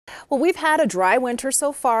Well, we've had a dry winter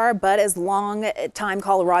so far, but as long-time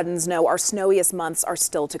Coloradans know, our snowiest months are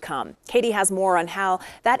still to come. Katie has more on how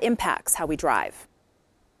that impacts how we drive.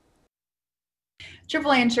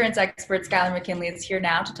 AAA insurance expert Skylar McKinley is here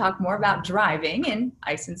now to talk more about driving in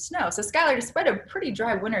ice and snow. So Skylar, despite a pretty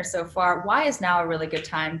dry winter so far, why is now a really good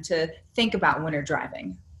time to think about winter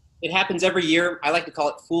driving? It happens every year. I like to call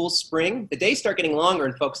it fool's spring. The days start getting longer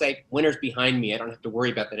and folks say, winter's behind me. I don't have to worry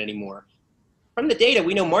about that anymore. From the data,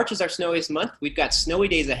 we know March is our snowiest month. We've got snowy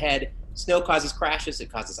days ahead. Snow causes crashes. It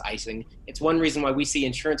causes icing. It's one reason why we see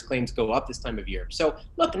insurance claims go up this time of year. So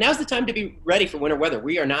look, now's the time to be ready for winter weather.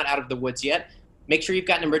 We are not out of the woods yet. Make sure you've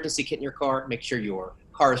got an emergency kit in your car. Make sure your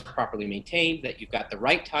car is properly maintained, that you've got the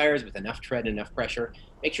right tires with enough tread and enough pressure.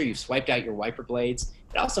 Make sure you've swiped out your wiper blades.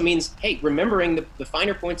 It also means, hey, remembering the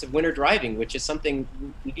finer points of winter driving, which is something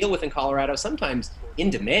we deal with in Colorado sometimes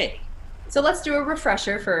into May. So let's do a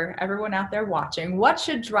refresher for everyone out there watching. What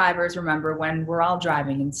should drivers remember when we're all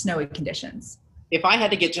driving in snowy conditions? If I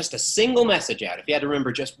had to get just a single message out, if you had to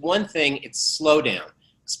remember just one thing, it's slow down.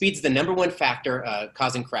 Speed's the #1 factor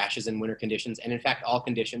causing crashes in winter conditions, and in fact, all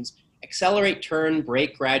conditions. Accelerate, turn,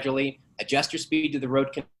 brake gradually, adjust your speed to the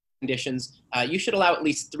road conditions. You should allow at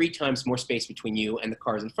least 3 times more space between you and the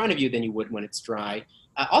cars in front of you than you would when it's dry.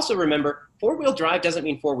 Also remember, 4-wheel drive doesn't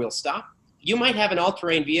mean 4-wheel stop. You might have an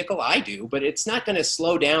all-terrain vehicle, I do, but it's not going to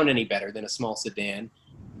slow down any better than a small sedan.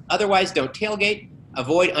 Otherwise, don't tailgate.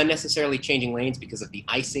 Avoid unnecessarily changing lanes because of the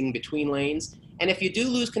icing between lanes. And if you do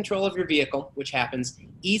lose control of your vehicle, which happens,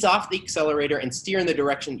 ease off the accelerator and steer in the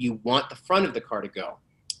direction you want the front of the car to go.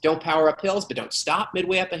 Don't power up hills, but don't stop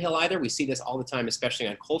midway up a hill either. We see this all the time, especially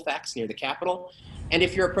on Colfax near the Capitol. And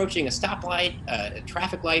if you're approaching a stoplight, a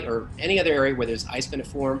traffic light, or any other area where there's ice going to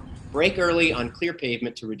form, brake early on clear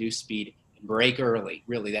pavement to reduce speed. Brake early,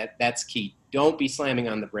 really, that's key. Don't be slamming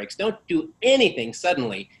on the brakes. Don't do anything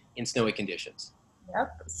suddenly in snowy conditions.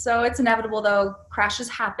 Yep. So it's inevitable, though, crashes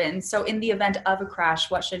happen. So in the event of a crash,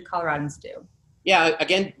 what should Coloradans do? Yeah,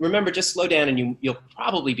 again, remember, just slow down and you'll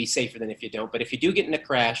probably be safer than if you don't. But if you do get in a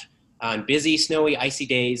crash on busy, snowy, icy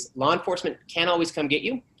days, law enforcement can't always come get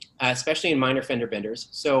you, especially in minor fender benders.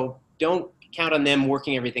 So don't count on them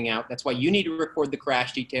working everything out. That's why you need to record the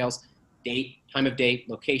crash details, date, time of day,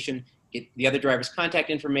 location, get the other driver's contact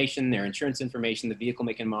information, their insurance information, the vehicle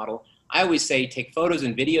make and model. I always say take photos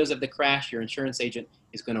and videos of the crash. Your insurance agent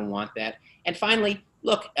is going to want that. And finally,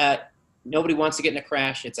 look, nobody wants to get in a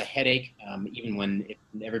crash. It's a headache, even when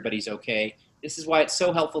everybody's okay. This is why it's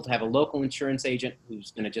so helpful to have a local insurance agent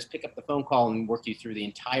who's going to just pick up the phone call and work you through the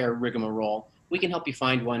entire rigmarole. We can help you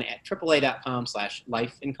find one at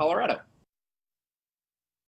AAA.com/life in Colorado.